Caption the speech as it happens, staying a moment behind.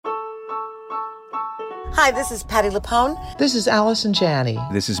Hi, this is Patty Lapone. This is Allison Janney.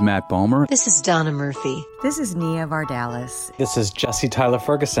 This is Matt Bomer. This is Donna Murphy. This is Nia Vardalis. This is Jesse Tyler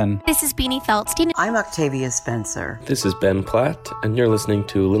Ferguson. This is Beanie Feldstein. I'm Octavia Spencer. This is Ben Platt, and you're listening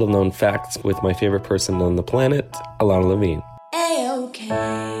to Little Known Facts with my favorite person on the planet, Alana Levine. A-OK.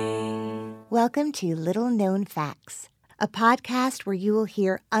 Welcome to Little Known Facts, a podcast where you will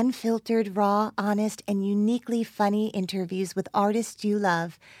hear unfiltered, raw, honest, and uniquely funny interviews with artists you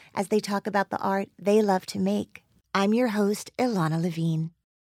love as they talk about the art they love to make. I'm your host, Ilana Levine.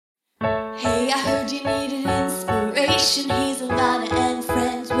 Hey, I heard you needed inspiration. Here's Ilana and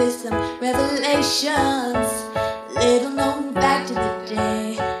friends with some revelations. Little known fact of the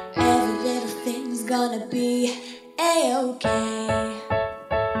day. Every little thing's gonna be A-OK.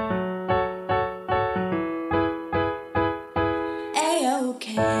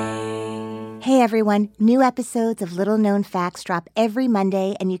 Hey everyone, new episodes of Little Known Facts drop every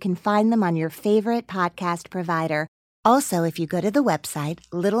Monday and you can find them on your favorite podcast provider. Also, if you go to the website,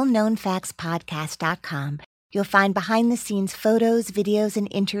 littleknownfactspodcast.com, you'll find behind-the-scenes photos, videos, and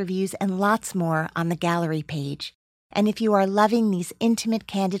interviews and lots more on the gallery page. And if you are loving these intimate,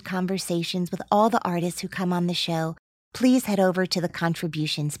 candid conversations with all the artists who come on the show, please head over to the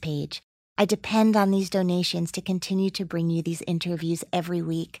contributions page. I depend on these donations to continue to bring you these interviews every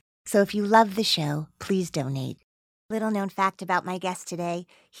week. So if you love the show, please donate. Little known fact about my guest today,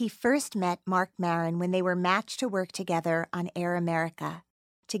 he first met Marc Maron when they were matched to work together on Air America.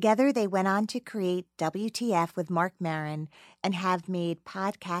 Together, they went on to create WTF with Marc Maron and have made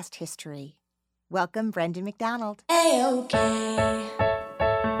podcast history. Welcome, Brendan McDonald. A-OK.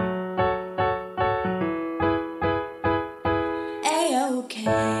 A-OK.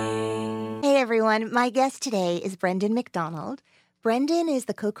 Hey everyone, my guest today is Brendan McDonald. Brendan is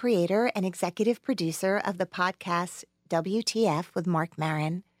the co-creator and executive producer of the podcast WTF with Marc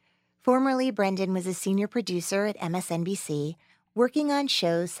Maron. Formerly, Brendan was a senior producer at MSNBC, working on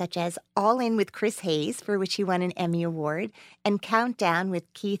shows such as All In with Chris Hayes, for which he won an Emmy Award, and Countdown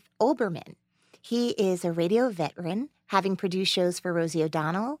with Keith Olbermann. He is a radio veteran, having produced shows for Rosie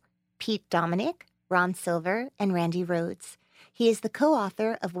O'Donnell, Pete Dominic, Ron Silver, and Randy Rhoads. He is the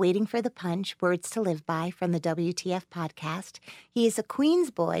co-author of Waiting for the Punch, Words to Live By from the WTF podcast. He is a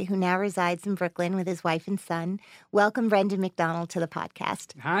Queens boy who now resides in Brooklyn with his wife and son. Welcome, Brendan McDonald, to the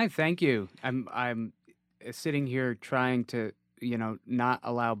podcast. Hi, thank you. I'm sitting here trying to, not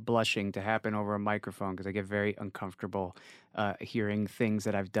allow blushing to happen over a microphone because I get very uncomfortable hearing things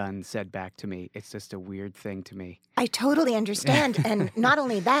that I've done said back to me. It's just a weird thing to me. I totally understand. And not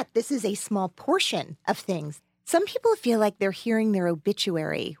only that, this is a small portion of things. Some people feel like they're hearing their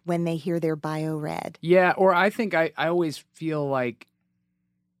obituary when they hear their bio read. Yeah, or I think I always feel like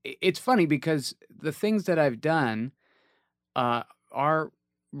it's funny because the things that I've done are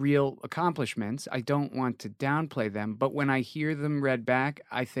real accomplishments. I don't want to downplay them, but when I hear them read back,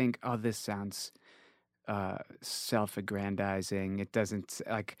 I think, oh, this sounds self-aggrandizing. It doesn't,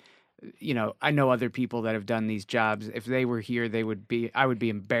 I know other people that have done these jobs. If they were here, I would be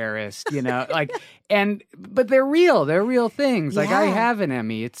embarrassed, but they're real. They're real things. Like I have an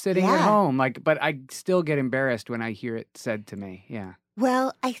Emmy. It's sitting at home. But I still get embarrassed when I hear it said to me. Yeah.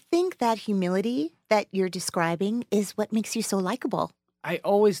 Well, I think that humility that you're describing is what makes you so likable. I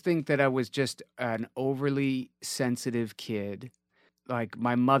always think that I was just an overly sensitive kid. Like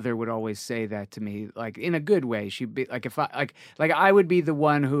my mother would always say that to me, like in a good way. She'd be like, if I like I would be the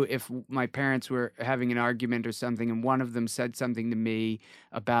one who, if my parents were having an argument or something, and one of them said something to me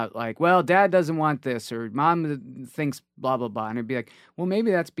about like, well, Dad doesn't want this, or Mom thinks blah blah blah, and I'd be like, well,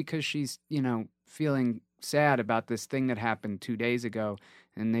 maybe that's because she's feeling sad about this thing that happened 2 days ago,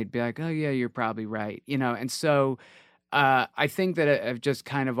 and they'd be like, oh yeah, you're probably right, and so. I think that I've just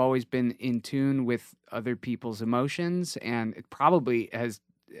kind of always been in tune with other people's emotions, and it probably has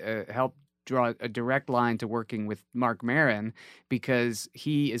helped draw a direct line to working with Marc Maron because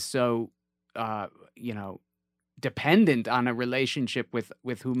he is so, dependent on a relationship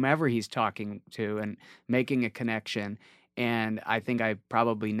with whomever he's talking to and making a connection. And I think I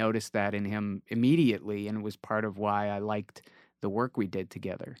probably noticed that in him immediately, and it was part of why I liked the work we did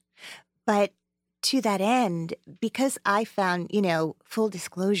together. But to that end, because I found, full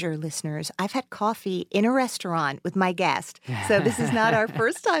disclosure, listeners, I've had coffee in a restaurant with my guest. So this is not our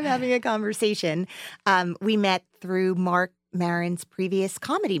first time having a conversation. We met through Marc Maron's previous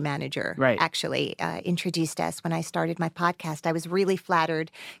comedy manager, actually introduced us when I started my podcast. I was really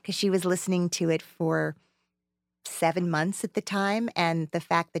flattered because she was listening to it for 7 months at the time. And the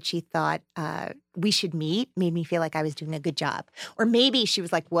fact that she thought we should meet made me feel like I was doing a good job. Or maybe she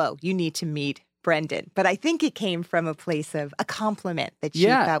was like, whoa, you need to meet Brendan. But I think it came from a place of a compliment that she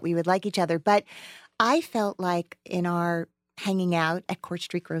thought we would like each other. But I felt like in our hanging out at Court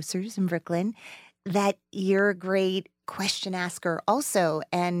Street Grocers in Brooklyn that you're a great question asker also,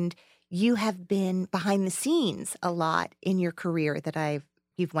 and you have been behind the scenes a lot in your career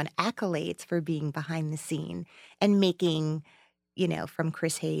you've won accolades for being behind the scene and making, from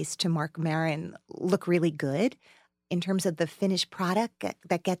Chris Hayes to Mark Maron look really good in terms of the finished product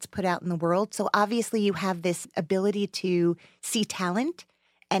that gets put out in the world. So obviously you have this ability to see talent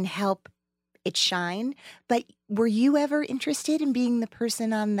and help it shine. But were you ever interested in being the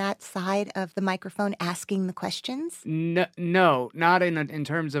person on that side of the microphone asking the questions? No, not in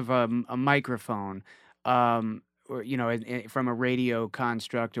terms of a microphone, or from a radio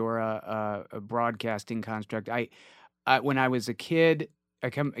construct or a broadcasting construct. I when I was a kid,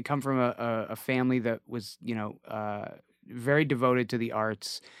 I come from a family that was very devoted to the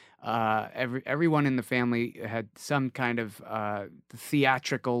arts. Everyone in the family had some kind of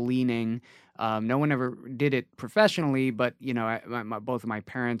theatrical leaning. No one ever did it professionally, but both of my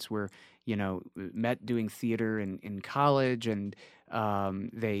parents were met doing theater in college, and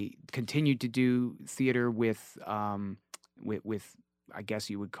they continued to do theater with I guess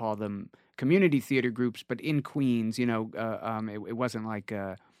you would call them community theater groups, but in Queens. It wasn't like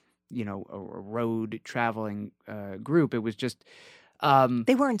a road traveling group. It was just.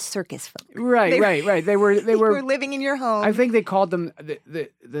 They weren't circus folk. Right. They were they were living in your home. I think they called them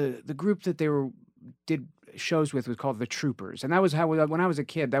the group that they did shows with was called the Troopers, and that was how when I was a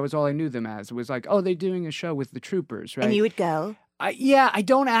kid, that was all I knew them as. It was like, oh, they're doing a show with the Troopers, right? And you would go. I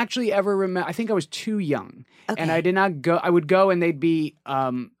don't actually ever remember. I think I was too young, and I did not go. I would go, and they'd be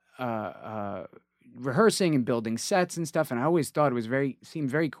rehearsing and building sets and stuff, and I always thought it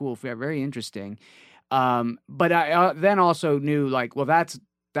seemed very cool, very interesting. But I then also knew, like, well, that's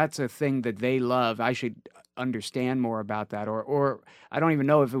a thing that they love. I should understand more about that, or I don't even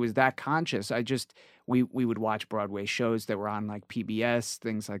know if it was that conscious. We would watch Broadway shows that were on like PBS,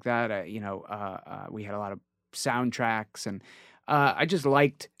 things like that. We had a lot of soundtracks, and I just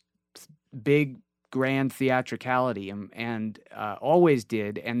liked big, grand theatricality, and always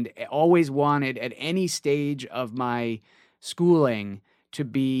did, and always wanted at any stage of my schooling to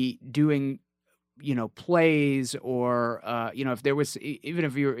be doing plays, or if there was, even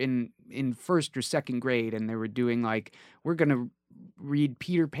if you were in first or second grade and they were doing like, we're going to read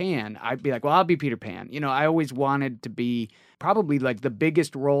Peter Pan, I'd be like, well, I'll be Peter Pan. I always wanted to be probably like the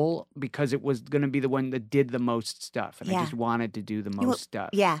biggest role because it was going to be the one that did the most stuff, and I just wanted to do the most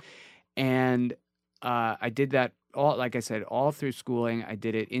stuff. Yeah. And I did that all, like I said, all through schooling. I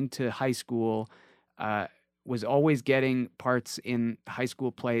did it into high school. Was always getting parts in high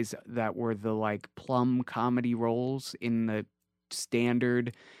school plays that were the like plum comedy roles in the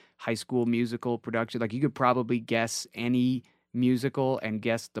standard high school musical production. Like, you could probably guess any musical and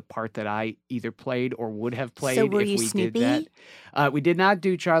guess the part that I either played or would have played if we Snoopy? did that. We did not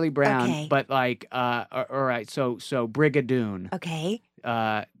do Charlie Brown, Okay. but like, all right. So Brigadoon. Okay.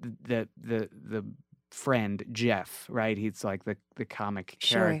 The friend Jeff, right? He's like the comic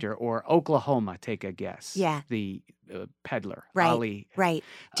Sure. character. Or Oklahoma, take a guess. Yeah. The peddler, Right. Ali. Right.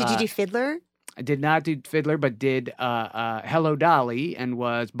 Did you do Fiddler? I did not do Fiddler, but did Hello Dolly and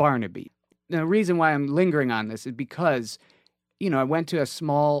was Barnaby. Now, the reason why I'm lingering on this is because, I went to a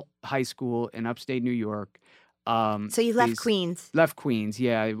small high school in upstate New York. So you left Queens. Left Queens,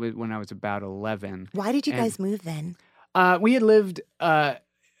 yeah, it was when I was about 11. Why did you guys move then? We had lived...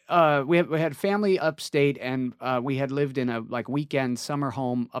 we had family upstate, and we had lived in a like weekend summer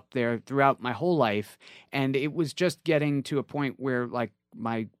home up there throughout my whole life, and it was just getting to a point where like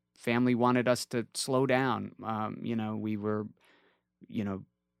my family wanted us to slow down. We were,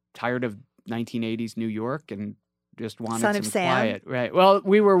 tired of 1980s New York and just wanted Son some of Sam. quiet. Right. Well,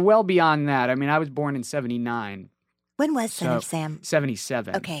 we were well beyond that. I mean, I was born in 79. When was Son of Sam?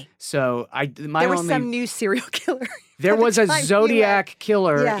 77. Okay. So there was some new serial killer. There was a time you Zodiac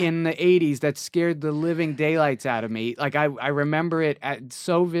killer Yeah. in the 80s that scared the living daylights out of me. Like, I remember it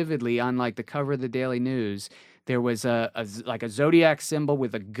so vividly on like the cover of the Daily News. There was a Zodiac symbol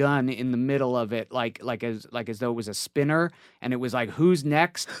with a gun in the middle of it, like as though it was a spinner, and it was like, who's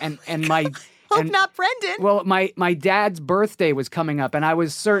next? And my Hope not Brendan. Well, my dad's birthday was coming up, and I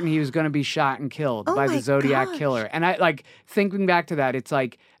was certain he was going to be shot and killed by my the Zodiac gosh. killer. And I like thinking back to that, it's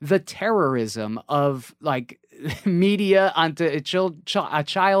like the terrorism of like media onto a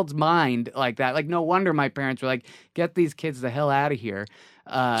child's mind like that. Like, no wonder my parents were like, get these kids the hell out of here.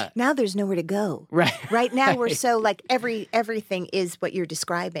 Now there's nowhere to go. Right. Right now we're so like everything is what you're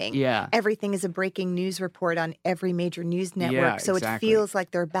describing. Yeah. Everything is a breaking news report on every major news network. Yeah, so exactly. it feels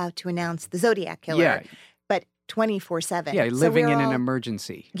like they're about to announce the Zodiac killer. Yeah. But 24/7. Yeah, So living we're in an all-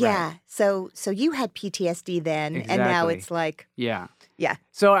 emergency. Yeah. Right. So you had PTSD then, and now Exactly. it's like, Yeah. yeah.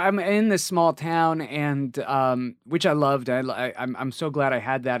 So I'm in this small town, and which I loved. I'm so glad I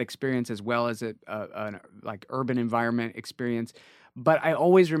had that experience as well as an like urban environment experience. But I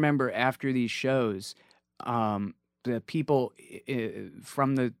always remember after these shows, the people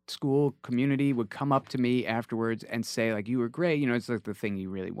from the school community would come up to me afterwards and say, like, "You were great." You know, it's like the thing you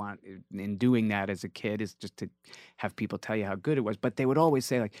really want in doing that as a kid is just to have people tell you how good it was. But they would always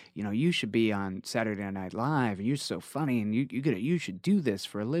say, like, you know, you should be on Saturday Night Live, and you're so funny, and you should do this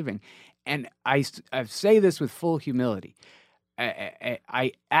for a living. And I say this with full humility.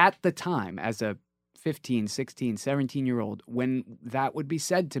 I at the time, as a 15, 16, 17-year-old, when that would be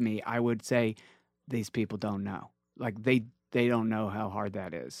said to me, I would say, these people don't know. Like they don't know how hard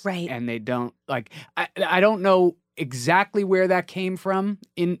that is. Right. And they don't like I don't know exactly where that came from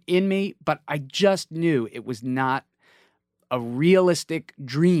in me, but I just knew it was not a realistic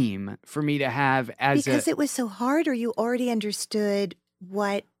dream for me to have as Because it was so hard, or you already understood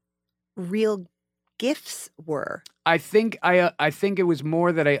what real gifts were. I think it was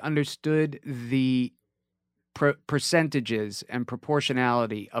more that I understood the percentages and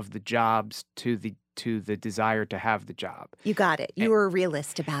proportionality of the jobs to the desire to have the job. You got it. You were a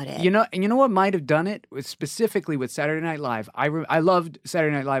realist about it. You know what might have done it was specifically with Saturday Night Live. I loved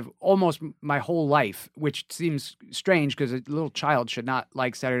Saturday Night Live almost my whole life, which seems strange because a little child should not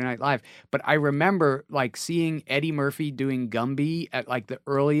like Saturday Night Live. But I remember like seeing Eddie Murphy doing Gumby at like the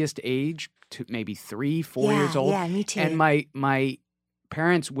earliest age, to maybe 3, 4 years old. Yeah, me too. And my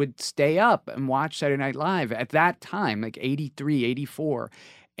parents would stay up and watch Saturday Night Live at that time, like 83, 84.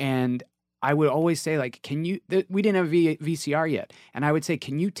 And I would always say, like, we didn't have VCR yet. And I would say,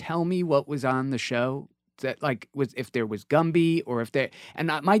 can you tell me what was on the show? That like was if there was Gumby or if there,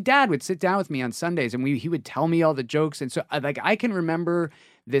 and my dad would sit down with me on Sundays and he would tell me all the jokes. And so like, I can remember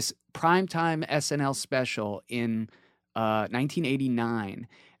this primetime SNL special in 1989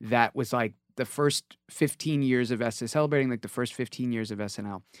 that was like the first 15 years of SNL, celebrating like the first 15 years of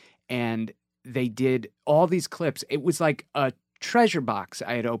SNL. And they did all these clips. It was like a treasure box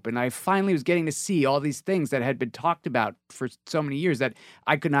I had opened. I finally was getting to see all these things that had been talked about for so many years that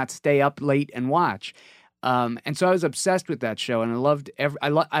I could not stay up late and watch. And so I was obsessed with that show, and I loved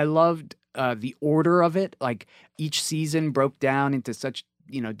I loved the order of it. Like each season broke down into such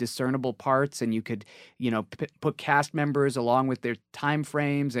discernible parts, and you could put cast members along with their time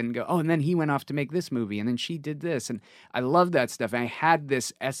frames and go, oh, and then he went off to make this movie, and then she did this, and I loved that stuff. And I had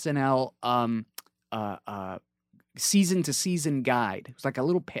this SNL season to season guide. It was like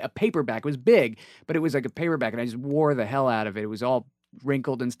a paperback. It was big, but it was like a paperback, and I just wore the hell out of it. It was all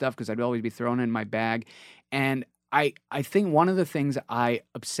wrinkled and stuff because I'd always be throwing it in my bag. And I think one of the things I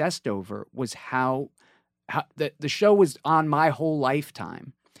obsessed over was how the show was on my whole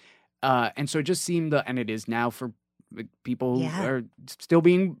lifetime. And so it just seemed, and it is now for people who are still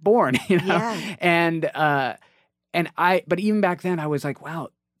being born, Yeah. But even back then I was like, wow,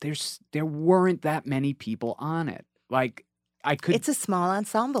 there weren't that many people on it. Like it's a small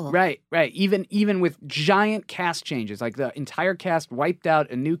ensemble. Right. Even with giant cast changes, like the entire cast wiped out,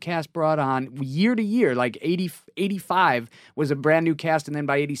 a new cast brought on year to year, like 85 was a brand new cast. And then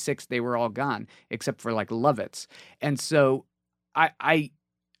by 86, they were all gone, except for like Lovitz. And so I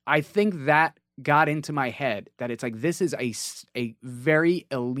think that got into my head that it's like, this is a very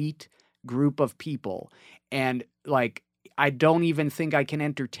elite group of people. And like, I don't even think I can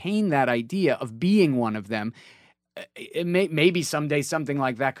entertain that idea of being one of them. Maybe someday something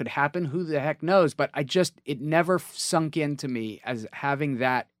like that could happen. Who the heck knows? But it never sunk into me as having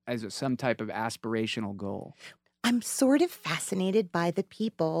that as some type of aspirational goal. I'm sort of fascinated by the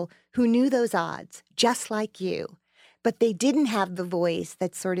people who knew those odds, just like you, but they didn't have the voice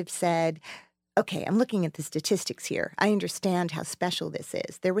that sort of said, okay, I'm looking at the statistics here. I understand how special this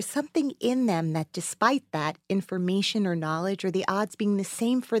is. There was something in them that despite that information or knowledge or the odds being the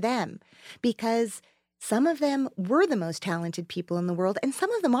same for them, because some of them were the most talented people in the world and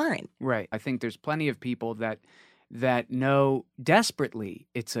some of them aren't. Right. I think there's plenty of people that know desperately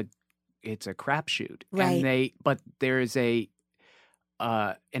it's a crapshoot. Right. But there is an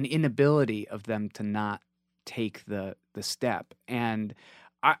inability of them to not take the step. And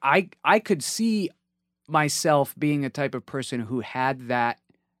I could see myself being a type of person who had that,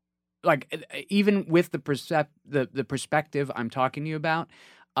 like, even with the perspective I'm talking to you about,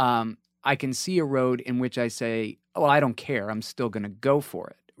 I can see a road in which I say, oh, I don't care. I'm still going to go for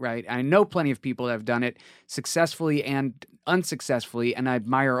it, right? I know plenty of people that have done it successfully and unsuccessfully, and I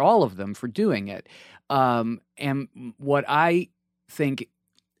admire all of them for doing it. And what I think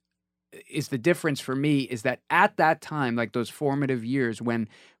is the difference for me is that at that time, like those formative years when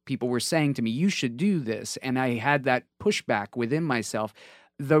people were saying to me, you should do this, and I had that pushback within myself,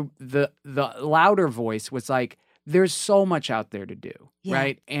 the louder voice was like, there's so much out there to do,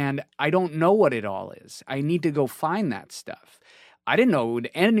 right? And I don't know what it all is. I need to go find that stuff. I didn't know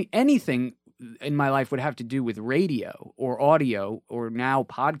anything in my life would have to do with radio or audio or now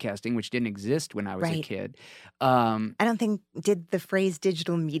podcasting, which didn't exist when I was a kid. I don't think, did the phrase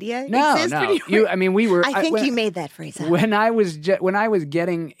digital media No. exist? We were. I think you made that phrase up. When I was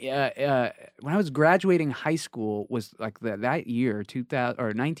graduating high school was like that year, 2000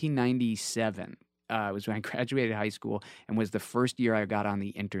 or 1997. Was when I graduated high school and was the first year I got on the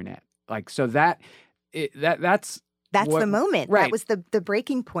internet. Like, so that's the moment. Right. That was the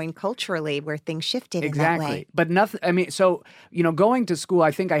breaking point culturally where things shifted in that way. But nothing, I mean, so, going to school,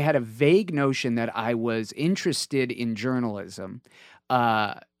 I think I had a vague notion that I was interested in journalism,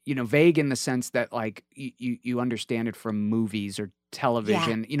 vague in the sense that like you understand it from movies or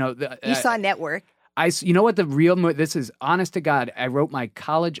television. Yeah. You saw Network. This is honest to God, I wrote my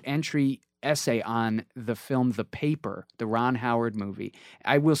college entry essay on the film The Paper, the Ron Howard movie.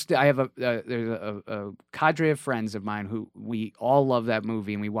 I have there's a cadre of friends of mine who we all love that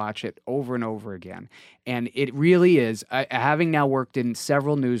movie and we watch it over and over again. And it really is, having now worked in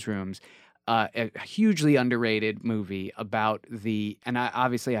several newsrooms, a hugely underrated movie about and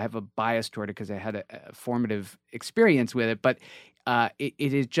obviously I have a bias toward it because I had a formative experience with it, but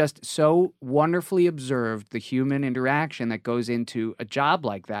it is just so wonderfully observed, the human interaction that goes into a job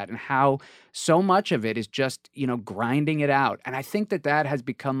like that and how so much of it is just, grinding it out. And I think that has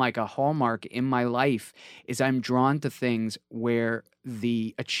become like a hallmark in my life is I'm drawn to things where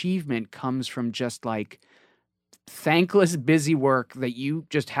the achievement comes from just like thankless, busy work that you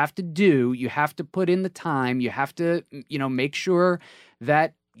just have to do. You have to put in the time. You have to, make sure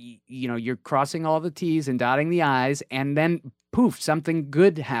that, you're crossing all the T's and dotting the I's, and then poof, something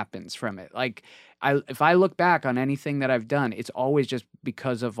good happens from it. Like if I look back on anything that I've done, it's always just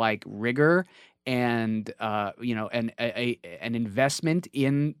because of like rigor and, an investment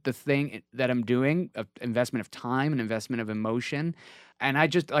in the thing that I'm doing, an investment of time, an investment of emotion. And I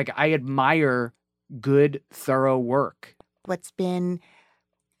just I admire good, thorough work. What's been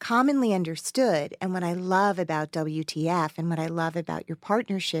commonly understood, and what I love about WTF and what I love about your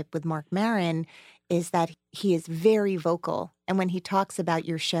partnership with Mark Maron is that he is very vocal. And when he talks about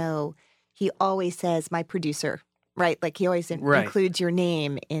your show, he always says, my producer, right? Like he always includes your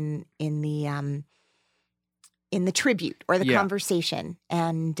name in the tribute or the conversation.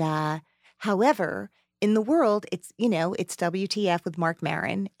 And however, in the world, it's WTF with Mark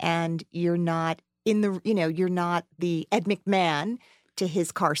Maron, and you're not you're not the Ed McMahon to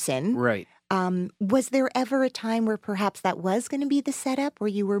his Carson. Right. Was there ever a time where perhaps that was going to be the setup, where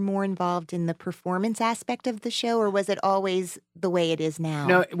you were more involved in the performance aspect of the show, or was it always the way it is now?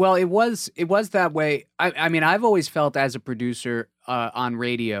 No, well, it was that way. I mean, I've always felt as a producer on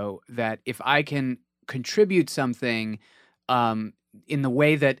radio that if I can contribute something in the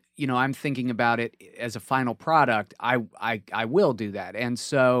way that, I'm thinking about it as a final product, I will do that. And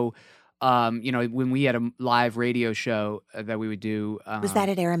so when we had a live radio show that we would do. Was that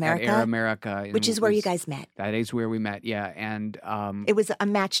at Air America? At Air America. Which is where you guys met. That is where we met, yeah. And it was a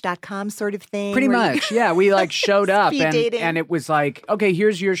Match.com sort of thing? Pretty much, yeah. We showed up and it was like, okay,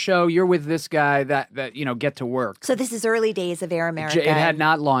 here's your show. You're with this guy that get to work. So this is early days of Air America. It had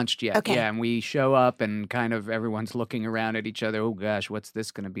not launched yet. Okay. Yeah, and we show up and kind of everyone's looking around at each other. Oh gosh, what's this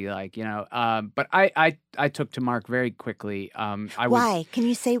going to be like? But I took to Mark very quickly. Why? Can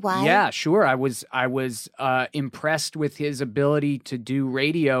you say why? Yeah, sure. I was impressed with his ability to do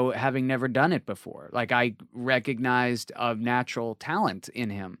radio, having never done it before. Like I recognized a natural talent in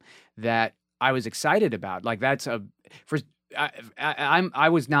him that I was excited about. Like I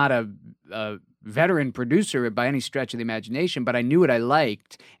was not a veteran producer by any stretch of the imagination, but I knew what I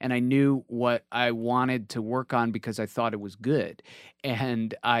liked and I knew what I wanted to work on because I thought it was good.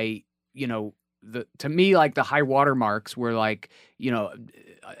 And to me, like the high water marks were like,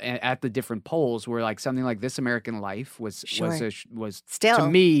 at the different polls were like something like This American Life was still, to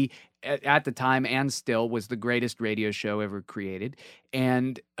me at the time and still was the greatest radio show ever created.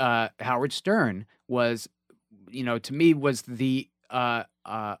 And Howard Stern was, to me was the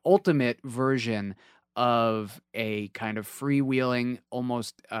ultimate version of a kind of freewheeling,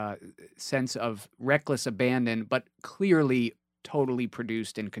 almost sense of reckless abandon, but clearly totally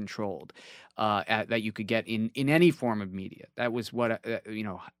produced and controlled that you could get in any form of media. That was what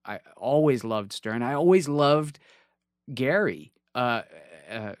I always loved Stern. I always loved Gary,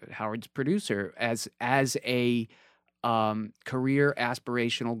 Howard's producer, as a career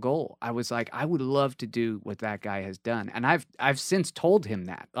aspirational goal. I was like, I would love to do what that guy has done, and I've since told him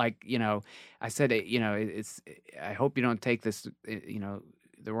that. Like, I said, it's. I hope you don't take this,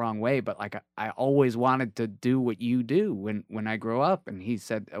 the wrong way, but like I always wanted to do what you do when I grow up. And he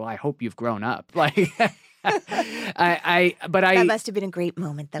said, "Well, I hope you've grown up." Like, That must have been a great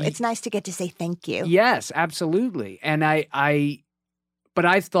moment, though. It's nice to get to say thank you. Yes, absolutely. And but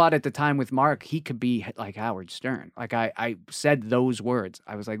I thought at the time with Mark, he could be like Howard Stern. Like I said those words.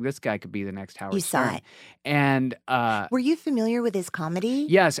 I was like, this guy could be the next Howard Stern. You saw it. And were you familiar with his comedy?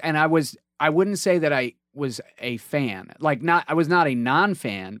 Yes, and I wouldn't say that I was a fan. I was not a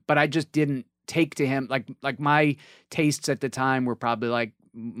non-fan, but I just didn't take to him. Like my tastes at the time were probably like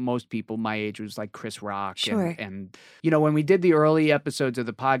most people my age, was like Chris Rock. Sure. And when we did the early episodes of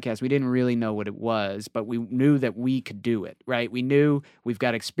the podcast, we didn't really know what it was, but we knew that we could do it, right? We knew we've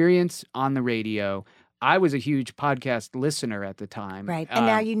got experience on the radio. I was a huge podcast listener at the time. Right. And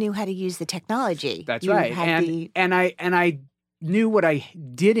now you knew how to use the technology. That's right. And I knew what I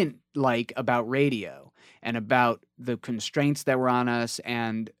didn't like about radio and about the constraints that were on us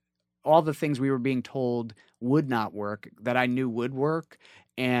and all the things we were being told would not work that I knew would work.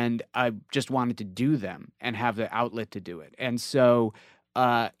 And I just wanted to do them and have the outlet to do it. And so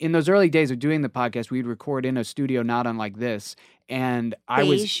in those early days of doing the podcast, we'd record in a studio not unlike this. And I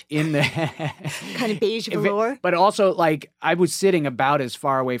was in the kind of beige velour. But also, like, I was sitting about as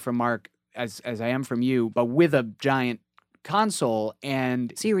far away from Mark as I am from you, but with a giant console,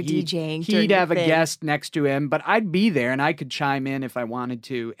 and so you were DJing. He'd have a guest next to him, but I'd be there and I could chime in if I wanted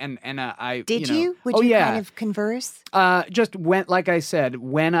to. And I did you? Would you kind of converse? Just when, like I said,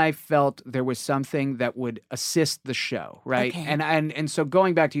 when I felt there was something that would assist the show, right? Okay. And so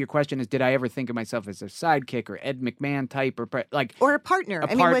going back to your question is, did I ever think of myself as a sidekick or Ed McMahon type or a partner?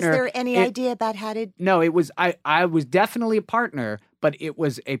 I mean, was there any idea about how to? No, it was. I was definitely a partner. But it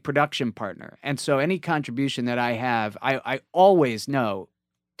was a production partner. And so any contribution that I have, I always know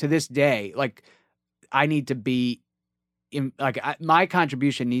to this day, like, I need to be my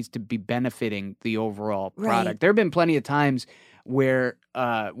contribution needs to be benefiting the overall product. Right. There have been plenty of times where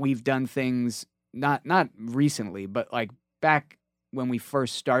we've done things, not recently, but like back when we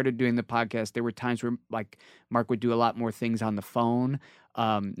first started doing the podcast, there were times where like Mark would do a lot more things on the phone,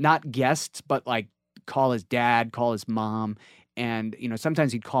 not guests, but like call his dad, call his mom. And,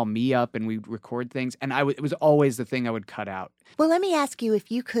 sometimes he'd call me up and we'd record things. And it was always the thing I would cut out. Well, let me ask you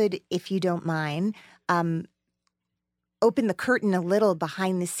if you could, if you don't mind, open the curtain a little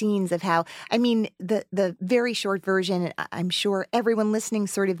behind the scenes of how, I mean, the very short version, I'm sure everyone listening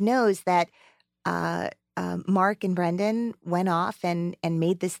sort of knows that Mark and Brendan went off and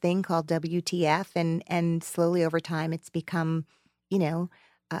made this thing called WTF. And slowly over time, it's become,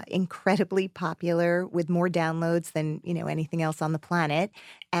 incredibly popular with more downloads than, anything else on the planet.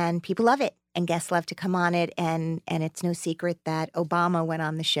 And people love it. And guests love to come on it. And it's no secret that Obama went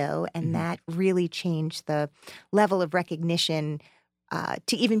on the show. And that really changed the level of recognition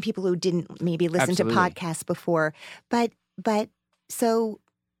to even people who didn't maybe listen to podcasts before. But so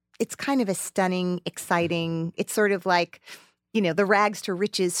it's kind of a stunning, exciting, it's sort of like, the rags to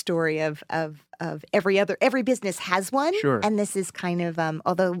riches story of every business has one. Sure. And this is kind of,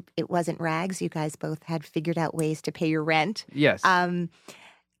 although it wasn't rags, you guys both had figured out ways to pay your rent. Yes. Can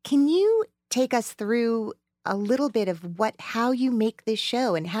you take us through a little bit of how you make this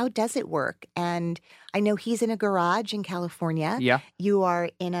show and how does it work? And I know he's in a garage in California. Yeah. You are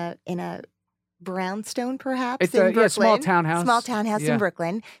in a brownstone, perhaps, it's in Brooklyn. A small townhouse. Small townhouse in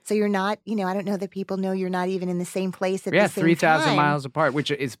Brooklyn. So you're not, I don't know that people know you're not even in the same place at the same 3,000 time. miles apart, which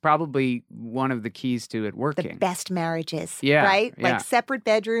is probably one of the keys to it working. The best marriages, yeah, right? Yeah. Like separate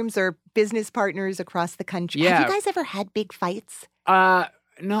bedrooms or business partners across the country. Yeah. Have you guys ever had big fights?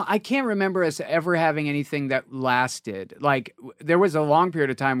 No, I can't remember us ever having anything that lasted. Like, there was a long period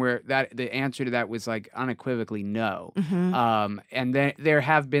of time where the answer to that was like unequivocally no. Mm-hmm. And then there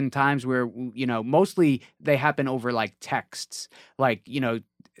have been times where, mostly they happen over like texts, like,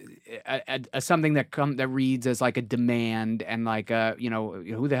 something that reads as like a demand and like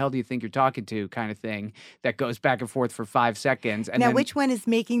who the hell do you think you're talking to kind of thing that goes back and forth for 5 seconds. And now, then, which one is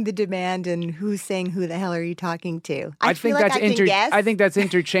making the demand and who's saying who the hell are you talking to? I think feel like that's I can guess. I think that's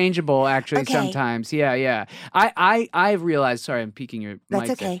interchangeable actually. Okay. Sometimes. Yeah. I've realized. Sorry, I'm peeking your. That's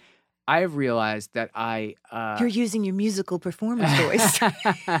mic okay. there. I have realized that You're using your musical performance voice.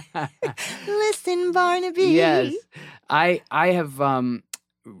 Listen, Barnaby. Yes, I have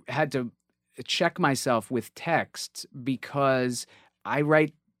had to check myself with texts because I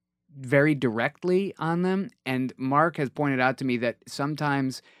write very directly on them, and Mark has pointed out to me that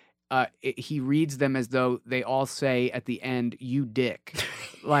sometimes he reads them as though they all say at the end, "You dick,"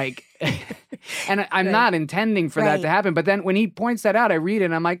 like. And I'm not intending for that to happen, but then when he points that out, I read it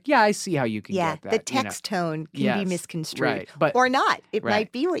and I'm like, yeah, I see how you can get that. The text tone can be misconstrued, or not. It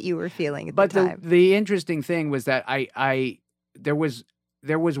might be what you were feeling at the time. But the interesting thing was that there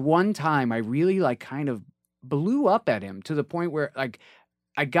was one time I really like kind of blew up at him to the point where like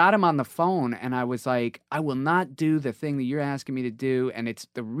I got him on the phone and I was like, I will not do the thing that you're asking me to do. And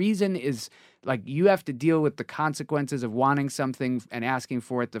the reason is like, you have to deal with the consequences of wanting something and asking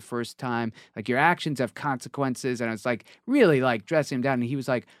for it the first time. Like your actions have consequences. And I was like, really like dressing him down. And he was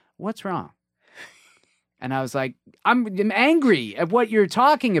like, what's wrong? And I was like, I'm angry at what you're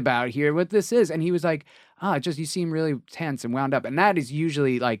talking about here, what this is. And he was like, you seem really tense and wound up. And that is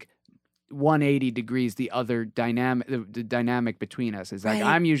usually like 180 degrees the other dynamic, the dynamic between us is like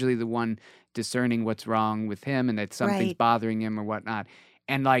I'm usually the one discerning what's wrong with him and that something's bothering him or whatnot.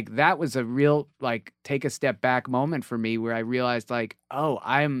 And like that was a real like take a step back moment for me where I realized like, oh,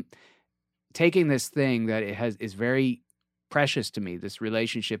 I'm taking this thing that is very precious to me, this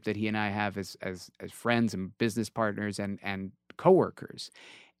relationship that he and I have as friends and business partners and coworkers.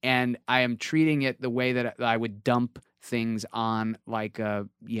 And I am treating it the way that I would dump things on like a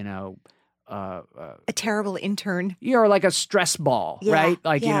terrible intern. Or like a stress ball, right?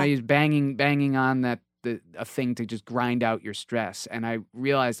 Like, he's banging on a thing to just grind out your stress. And I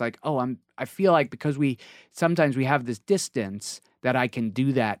realized like, I feel like because sometimes we have this distance that I can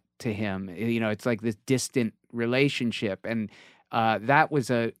do that to him. It's like this distant relationship. And that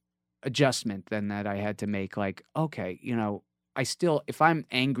was a adjustment then that I had to make like, okay, if I'm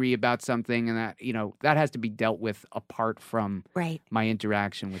angry about something and that, that has to be dealt with apart from my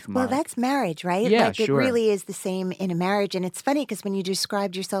interaction with Mark. Well, that's marriage, right? Yeah, like, sure. It really is the same in a marriage. And it's funny because when you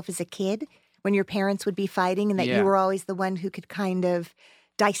described yourself as a kid, when your parents would be fighting and that you were always the one who could kind of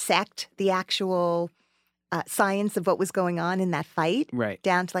dissect the actual science of what was going on in that fight. Right.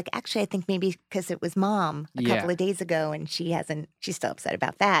 Down to like, actually, I think maybe because it was Mom a couple of days ago and she's still upset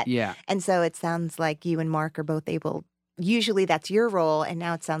about that. Yeah. And so it sounds like you and Mark are both able. Usually that's your role, and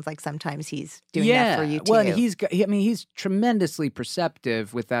now it sounds like sometimes he's doing that for you too. Well, he's tremendously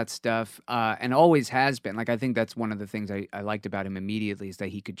perceptive with that stuff, and always has been. Like I think that's one of the things I liked about him immediately is that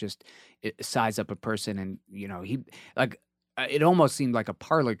he could just size up a person, and he like it almost seemed like a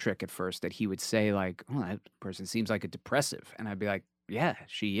parlor trick at first that he would say like, "Oh, that person seems like a depressive," and I'd be like, "Yeah,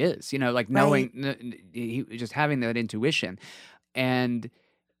 she is," like knowing he just having that intuition, and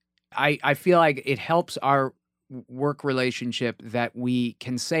I feel like it helps our work relationship that we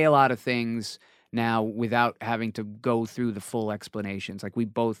can say a lot of things now without having to go through the full explanations. Like we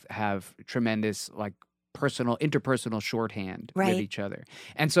both have tremendous like interpersonal shorthand with each other.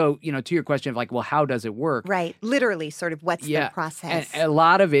 And so, to your question of like, well, how does it work? Right. Literally sort of what's the process? And a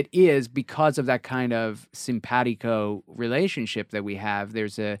lot of it is because of that kind of simpatico relationship that we have.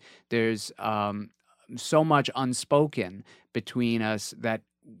 There's so much unspoken between us that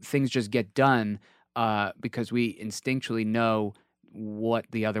things just get done because we instinctually know what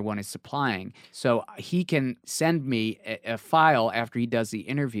the other one is supplying. So he can send me a file after he does the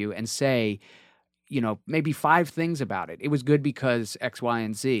interview and say, maybe 5 things about it. It was good because X, Y,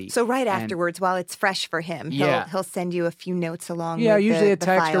 and Z. So afterwards, while it's fresh for him, he'll send you a few notes along with usually a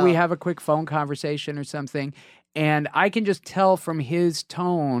text file. Or we have a quick phone conversation or something. And I can just tell from his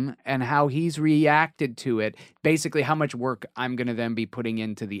tone and how he's reacted to it, basically how much work I'm going to then be putting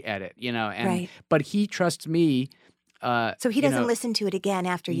into the edit, but he trusts me. So he doesn't listen to it again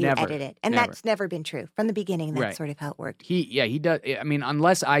after you edit it. And that's never been true. From the beginning, that's sort of how it worked. He does. I mean,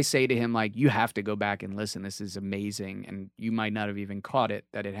 unless I say to him, like, you have to go back and listen. This is amazing. And you might not have even caught it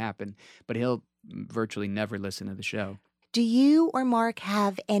that it happened. But he'll virtually never listen to the show. Do you or Mark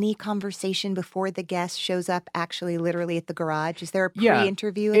have any conversation before the guest shows up actually literally at the garage? Is there a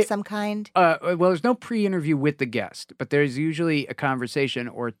pre-interview of some kind? Well, there's no pre-interview with the guest, but there's usually a conversation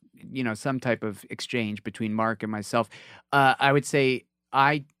or, some type of exchange between Mark and myself. I would say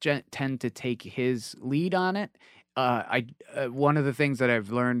I tend to take his lead on it. One of the things that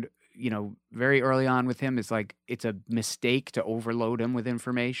I've learned very early on with him is like it's a mistake to overload him with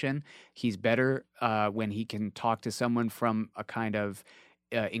information. He's better when he can talk to someone from a kind of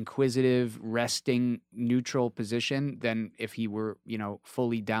inquisitive, resting, neutral position than if he were,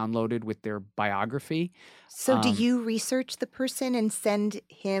 fully downloaded with their biography. So do you research the person and send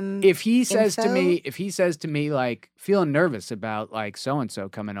him if he says info? to me like feeling nervous about like so and so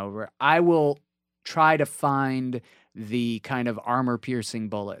coming over, I will try to find the kind of armor-piercing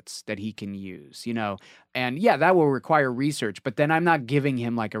bullets that he can use, And yeah, that will require research, but then I'm not giving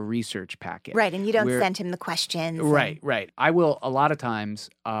him like a research packet. Right, and you don't send him the questions. Right. I will a lot of times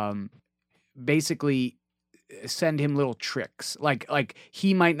basically send him little tricks. Like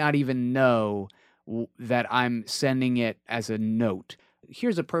he might not even know that I'm sending it as a note.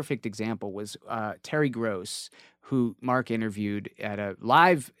 Here's a perfect example was Terry Gross, who Mark interviewed at a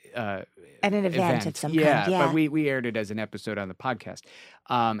live at an event of some kind. Yeah, but we aired it as an episode on the podcast.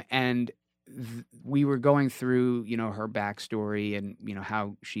 And we were going through, her backstory and,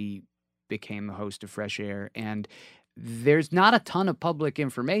 how she became the host of Fresh Air. And there's not a ton of public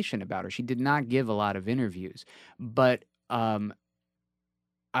information about her. She did not give a lot of interviews. But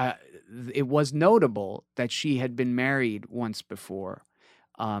it was notable that she had been married once before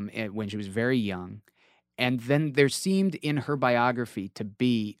when she was very young. And then there seemed in her biography to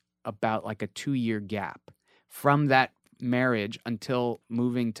be about like a 2-year gap from that marriage until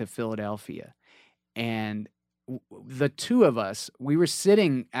moving to Philadelphia. And the two of us, we were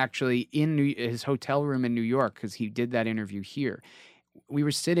sitting actually in his hotel room in New York because he did that interview here. We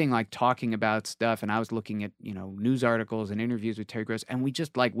were sitting like talking about stuff, and I was looking at, news articles and interviews with Terry Gross, and we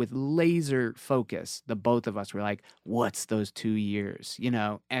just like with laser focus, the both of us were like, what's those 2 years,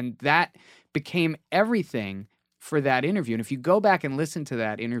 And that became everything for that interview. And if you go back and listen to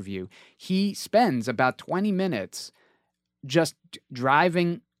that interview, he spends about 20 minutes just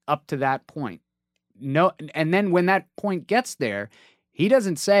driving up to that point. No, and then when that point gets there, he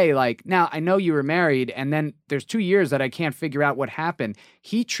doesn't say like, now I know you were married and then there's 2 years that I can't figure out what happened.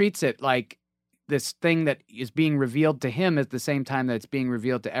 He treats it like this thing that is being revealed to him at the same time that it's being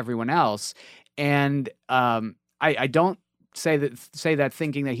revealed to everyone else. And I don't say that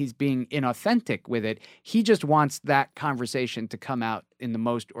thinking that he's being inauthentic with it. He just wants that conversation to come out in the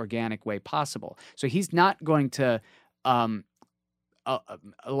most organic way possible. So he's not going to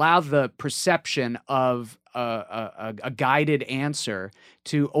allow the perception of a guided answer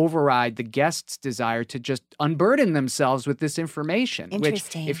to override the guest's desire to just unburden themselves with this information.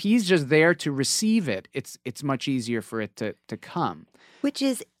 Interesting. Which, if he's just there to receive it, it's much easier for it to come. Which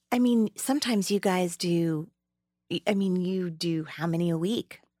is, sometimes you guys do. You do how many a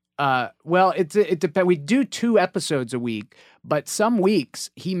week? Well, it depends. We do 2 episodes a week, but some weeks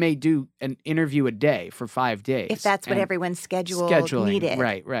he may do an interview a day for 5 days. If that's what everyone's scheduling needed.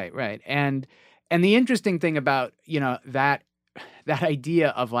 Right. And the interesting thing about, that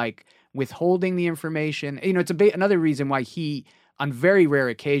idea of like withholding the information, it's another reason why he, on very rare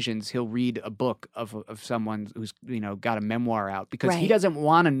occasions, he'll read a book of someone who's, got a memoir out because he doesn't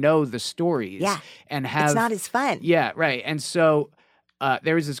want to know the stories. Yeah. And have, it's not as fun. Yeah, right. And so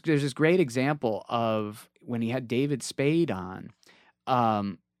there's this great example of when he had David Spade on.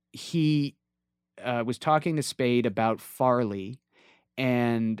 He was talking to Spade about Farley,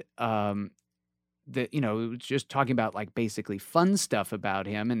 and it was just talking about like basically fun stuff about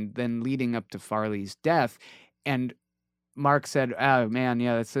him, and then leading up to Farley's death. And Mark said, "Oh man,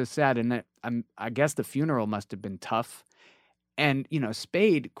 yeah, that's so sad." And I guess the funeral must have been tough. And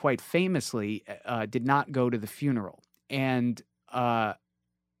Spade quite famously did not go to the funeral. And I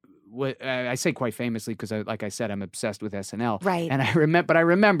say quite famously because, like I said, I'm obsessed with SNL. Right. And I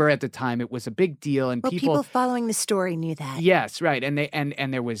remember at the time it was a big deal, and people following the story knew that. Yes, right.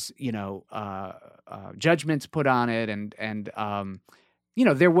 And there was judgments put on it, and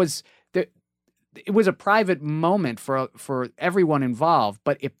it was a private moment for everyone involved,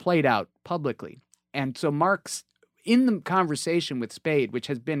 but it played out publicly. And so Mark's in the conversation with Spade, which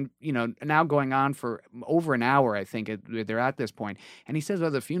has been, now going on for over an hour, I think they're at this point. And he says, "Oh,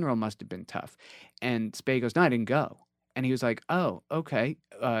 the funeral must have been tough." And Spade goes, "No, I didn't go." And he was like, "Oh, okay."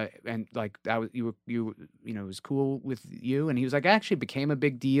 And like that was, it was cool with you. And he was like, "Actually, it became a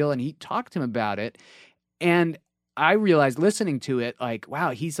big deal." And he talked to him about it. And I realized listening to it, like,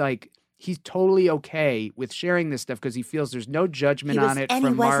 wow, he's totally okay with sharing this stuff because he feels there's no judgment on it from Mark.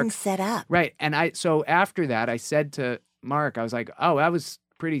 And he wasn't set up. Right. And so after that, I said to Mark, I was like, "Oh, that was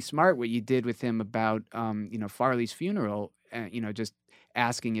pretty smart what you did with him about, Farley's funeral, just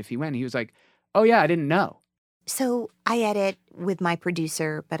asking if he went." He was like, "Oh yeah, I didn't know." So I edit with my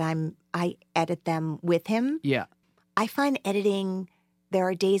producer, but I edit them with him. Yeah. I find editing, there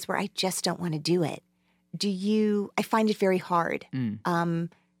are days where I just don't want to do it. I find it very hard.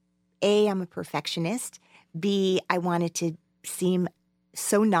 A, I'm a perfectionist. B, I want it to seem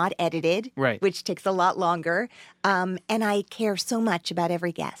so not edited, right, which takes a lot longer. And I care so much about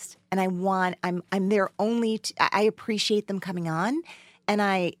every guest. And I'm there only I appreciate them coming on.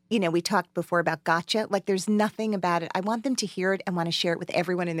 And we talked before about gotcha. Like, there's nothing about it. I want them to hear it and want to share it with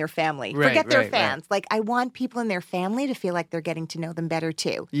everyone in their family. Right, Forget their right, fans. Like, I want people in their family to feel like they're getting to know them better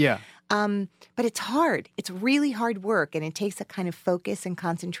too. Yeah. But it's hard. It's really hard work, and it takes a kind of focus and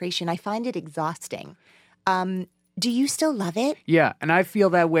concentration. I find it exhausting. Do you still love it? Yeah, and I feel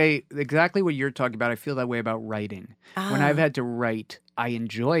that way, exactly what you're talking about. I feel that way about writing. When I've had to write, I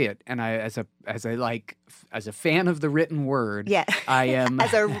enjoy it, and as a fan of the written word, Yeah. I am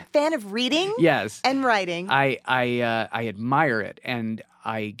As a fan of reading yes, and writing. I admire it, and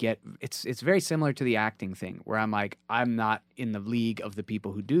I get it's very similar to the acting thing, where I'm like, I'm not in the league of the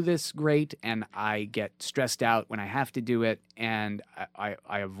people who do this great, and I get stressed out when I have to do it, and I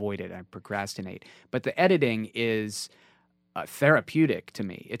avoid it. I procrastinate. But the editing is therapeutic to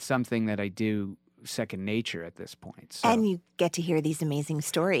me. It's something that I do second nature at this point. So. And you get to hear these amazing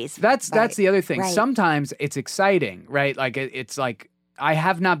stories. That's the other thing. Right. Sometimes it's exciting, right? Like it's like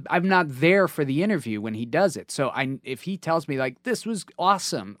I'm not there for the interview when he does it. So if he tells me like this was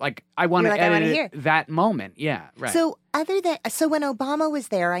awesome, like I want to edit that moment. Yeah, right. So when Obama was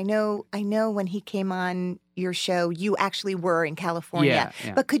there, I know when he came on your show, you actually were in California.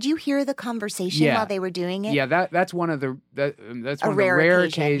 Yeah. But could you hear the conversation while they were doing it? Yeah, that's one of the rare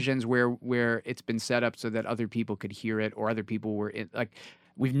occasions where it's been set up so that other people could hear it, or other people were like.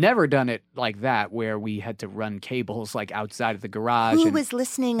 We've never done it like that, where we had to run cables like outside of the garage. Who was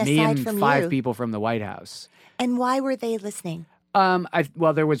listening aside me and from five you? people from the White House. And why were they listening?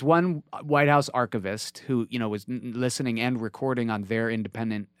 There was one White House archivist who was listening and recording on their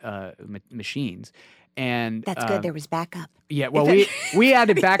independent machines. And that's good. There was backup. Yeah, well, we had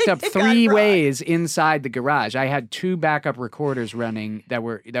it backed up three ways inside the garage. I had two backup recorders running that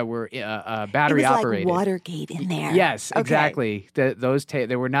were battery operated. Like Watergate in there. Yes, exactly. Those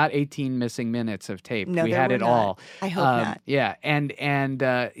there were not 18 missing minutes of tape. No, we had it not. all. I hope not. Yeah, and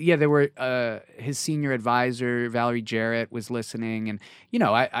there were his senior advisor Valerie Jarrett was listening, and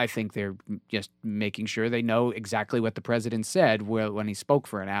I think they're just making sure they know exactly what the president said when he spoke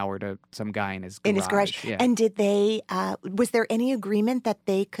for an hour to some guy in his garage. Yeah. And did they? Was there any agreement that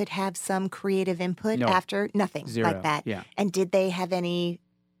they could have some creative input after? Nothing. Zero. Like that. Yeah. And did they have any?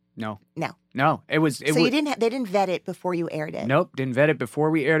 No. It was. So you didn't. They didn't vet it before you aired it. Nope. Didn't vet it before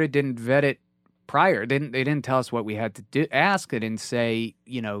we aired it. Didn't vet it prior. They didn't tell us what we had to ask. They didn't say,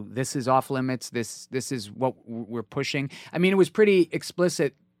 this is off limits. This is what we're pushing. I mean, it was pretty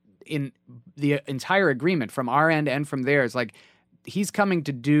explicit in the entire agreement from our end and from theirs. Like, he's coming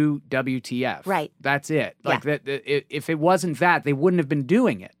to do WTF. Right. That's it. Like if it wasn't that, they wouldn't have been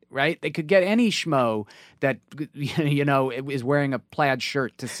doing it. Right. They could get any schmo that is wearing a plaid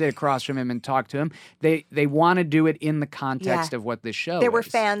shirt to sit across from him and talk to him. They want to do it in the context of what this show is. There were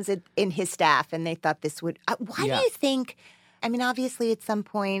fans in his staff, and they thought this would. Why do you think? I mean, obviously, at some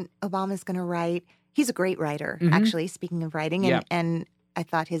point, Obama's going to write. He's a great writer, actually. Speaking of writing, and I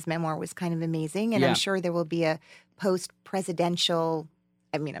thought his memoir was kind of amazing, and I'm sure there will be a post-presidential.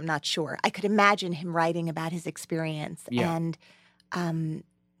 I mean, I'm not sure. I could imagine him writing about his experience, and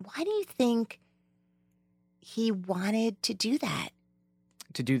why do you think he wanted to do that?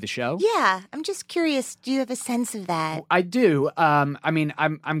 To do the show? Yeah, I'm just curious. Do you have a sense of that? I do. I mean,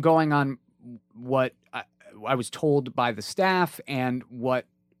 I'm going on what I was told by the staff and what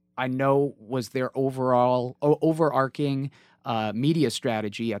I know was their overarching media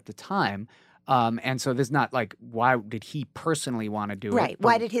strategy at the time. And so there's not like, why did he personally want to do it? Right.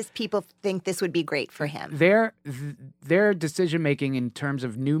 Why did his people think this would be great for him? Their decision-making in terms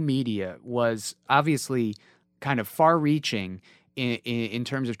of new media was obviously kind of far-reaching in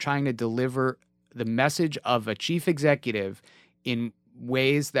terms of trying to deliver the message of a chief executive in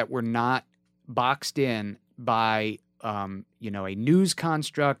ways that were not boxed in by a news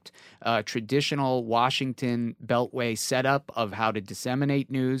construct, traditional Washington Beltway setup of how to disseminate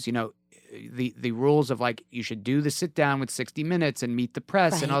news. The rules of like you should do the sit down with 60 Minutes and meet the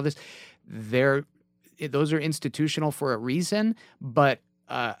press and all this. Those are institutional for a reason, but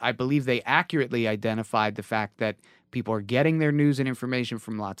I believe they accurately identified the fact that people are getting their news and information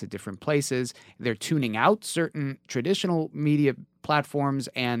from lots of different places. They're tuning out certain traditional media platforms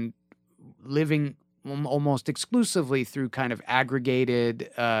and living almost exclusively through kind of aggregated.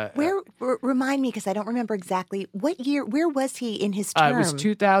 Remind me, because I don't remember exactly what year. Where was he in his term? It was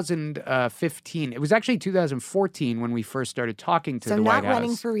 2015. It was actually 2014 when we first started talking to the White House. So not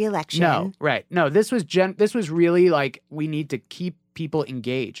running for re-election. No, right? No, this was really like we need to keep people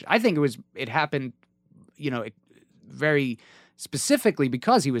engaged. I think it happened, very specifically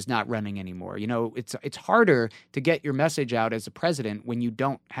because he was not running anymore. It's harder to get your message out as a president when you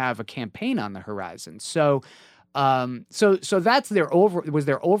don't have a campaign on the horizon. So So that's their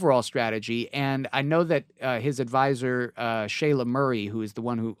overall strategy. And I know that his advisor, Shayla Murray, who is the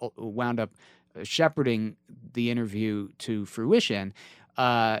one who wound up shepherding the interview to fruition,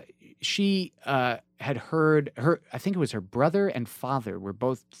 she had heard I think it was her brother and father were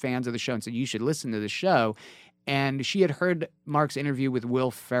both fans of the show and said, you should listen to the show. And she had heard Mark's interview with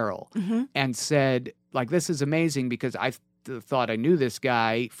Will Ferrell and said, like, this is amazing because I thought I knew this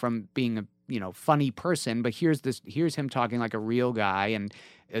guy from being a funny person, but here's him talking like a real guy, and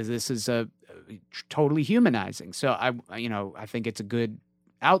this is a totally humanizing. So I think it's a good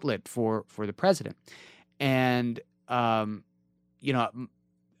outlet for the president. And I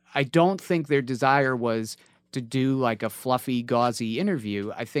don't think their desire was to do like a fluffy, gauzy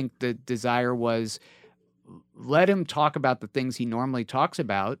interview. I think the desire was let him talk about the things he normally talks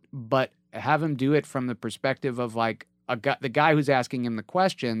about, but have him do it from the perspective of like the guy who's asking him the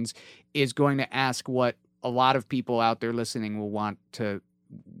questions is going to ask what a lot of people out there listening will want to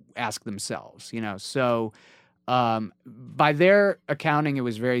ask themselves, So by their accounting, it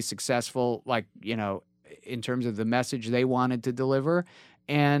was very successful, like, in terms of the message they wanted to deliver.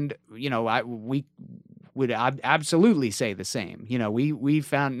 And, we would absolutely say the same. We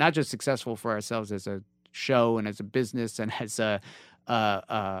found not just successful for ourselves as a show and as a business and as a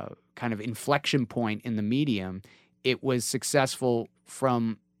kind of inflection point in the medium, it was successful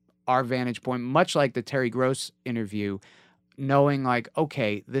from our vantage point, much like the Terry Gross interview, knowing like,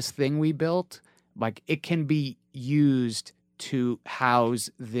 okay, this thing we built, like it can be used to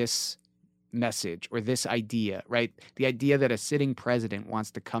house this message or this idea, right? The idea that a sitting president wants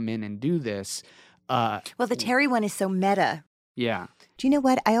to come in and do this. Well, the Terry one is so meta. Yeah. Do you know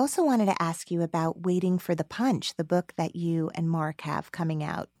what? I also wanted to ask you about Waiting for the Punch, the book that you and Mark have coming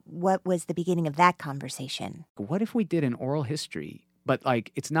out. What was the beginning of that conversation? What if we did an oral history? But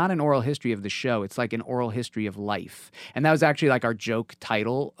like, it's not an oral history of the show. It's like an oral history of life. And that was actually like our joke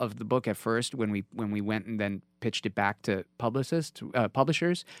title of the book at first when we went and then pitched it back to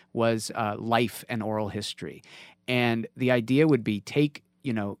publishers was Life and Oral History. And the idea would be take,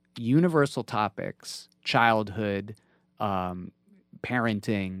 universal topics, childhood,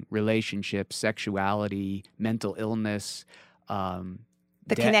 parenting, relationships, sexuality, mental illness,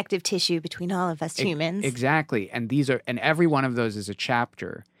 the connective tissue between all of us humans. Exactly. And every one of those is a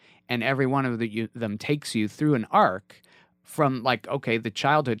chapter, and every one of them takes you through an arc from like, okay, the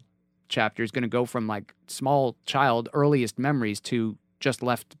childhood chapter is going to go from like small child earliest memories to just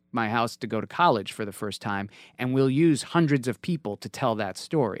left my house to go to college for the first time, and we'll use hundreds of people to tell that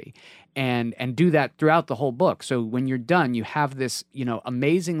story and do that throughout the whole book. So when you're done, you have this,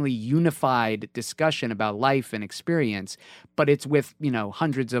 amazingly unified discussion about life and experience, but it's with,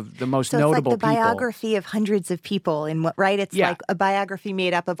 hundreds of the most notable people. So it's like the biography of hundreds of people, right? It's like a biography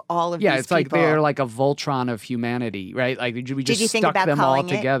made up of all of these people. Yeah, it's like they're like a Voltron of humanity, right? Like we just Did you think stuck about them all calling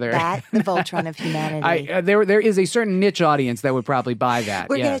together. It that, the Voltron of humanity? There is a certain niche audience that would probably buy that.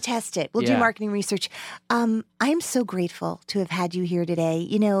 We're going to test it. We'll do marketing research. I'm so grateful to have had you here today.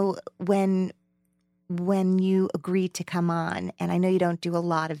 When you agreed to come on, and I know you don't do a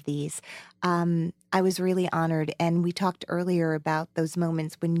lot of these, I was really honored. And we talked earlier about those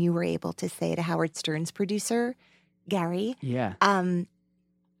moments when you were able to say to Howard Stern's producer, Gary, I'm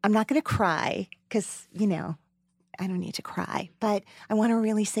not going to cry because, I don't need to cry, but I want to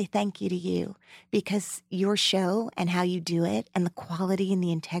really say thank you to you because your show and how you do it and the quality and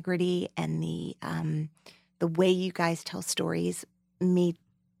the integrity and the way you guys tell stories made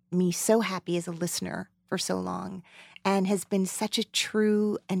me so happy as a listener for so long and has been such a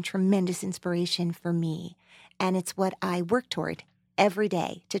true and tremendous inspiration for me. And it's what I work toward every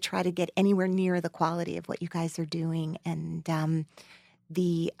day to try to get anywhere near the quality of what you guys are doing and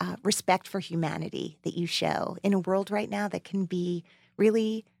the respect for humanity that you show in a world right now that can be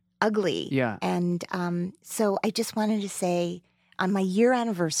really ugly. Yeah. And so I just wanted to say on my year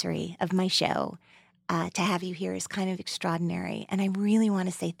anniversary of my show, to have you here is kind of extraordinary, and I really want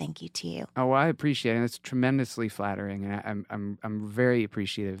to say thank you to you. Oh, well, I appreciate it. It's tremendously flattering, and I'm very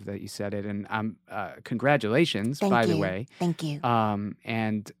appreciative that you said it. And congratulations, by the way. Thank you.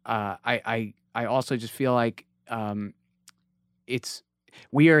 And I also just feel like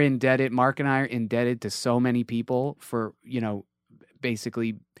we are indebted. Mark and I are indebted to so many people for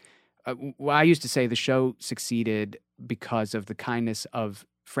basically. I used to say the show succeeded because of the kindness of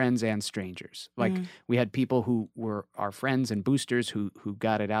friends and strangers. Like we had people who were our friends and boosters who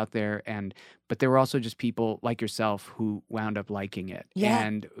got it out there, but there were also just people like yourself who wound up liking it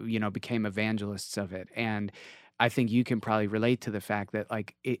and became evangelists of it. And I think you can probably relate to the fact that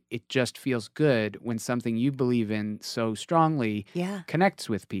like it just feels good when something you believe in so strongly Yeah. connects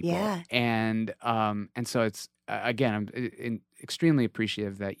with people. Yeah. And so it's again, I'm extremely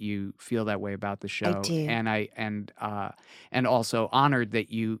appreciative that you feel that way about the show. do. And also honored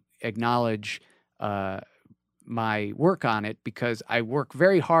that you acknowledge my work on it, because I work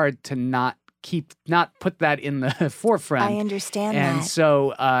very hard to not put that in the forefront. I understand And that.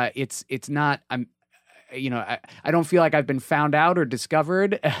 so it's not, I don't feel like I've been found out or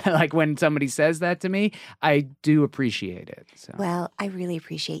discovered. Like when somebody says that to me, I do appreciate it. So. Well, I really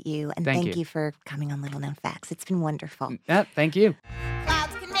appreciate you, and Thank thank you. you for coming on Little Known Facts. It's been wonderful. Yeah, thank you.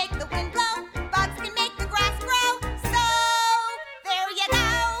 Clouds can make the wind blow, bugs can make the grass grow. So, there you go.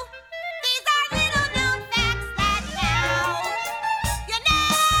 These are little known facts that now you know.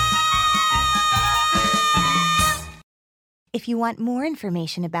 If you want more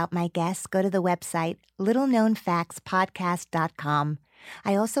information about my guests, go to the website littleknownfactspodcast.com.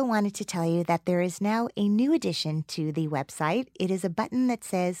 I also wanted to tell you that there is now a new addition to the website. It is a button that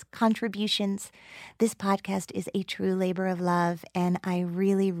says contributions. This podcast is a true labor of love, and I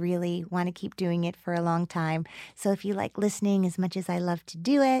really, really want to keep doing it for a long time. So if you like listening as much as I love to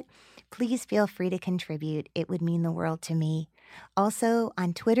do it, please feel free to contribute. It would mean the world to me. Also,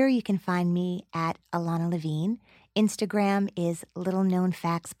 on Twitter, you can find me at Alana Levine. Instagram is Little Known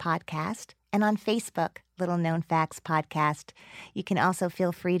Facts Podcast. And on Facebook, Little Known Facts Podcast. You can also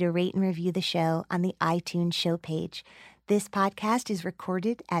feel free to rate and review the show on the iTunes show page. This podcast is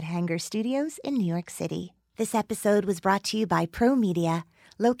recorded at Hanger Studios in New York City. This episode was brought to you by Pro Media.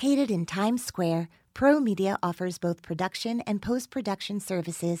 Located in Times Square, Pro Media offers both production and post-production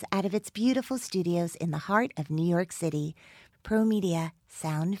services out of its beautiful studios in the heart of New York City. Pro Media,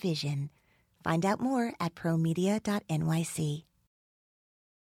 Sound Vision. Find out more at promedia.nyc.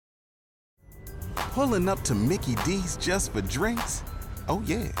 Pulling up to Mickey D's just for drinks? Oh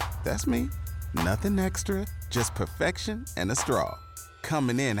yeah, that's me. Nothing extra, just perfection and a straw.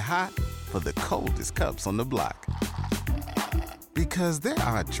 Coming in hot for the coldest cups on the block. Because there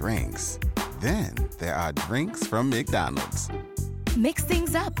are drinks. Then there are drinks from McDonald's. Mix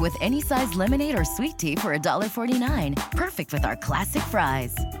things up with any size lemonade or sweet tea for $1.49. Perfect with our classic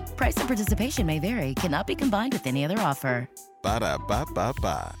fries. Price and participation may vary. Cannot be combined with any other offer.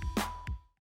 Ba-da-ba-ba-ba.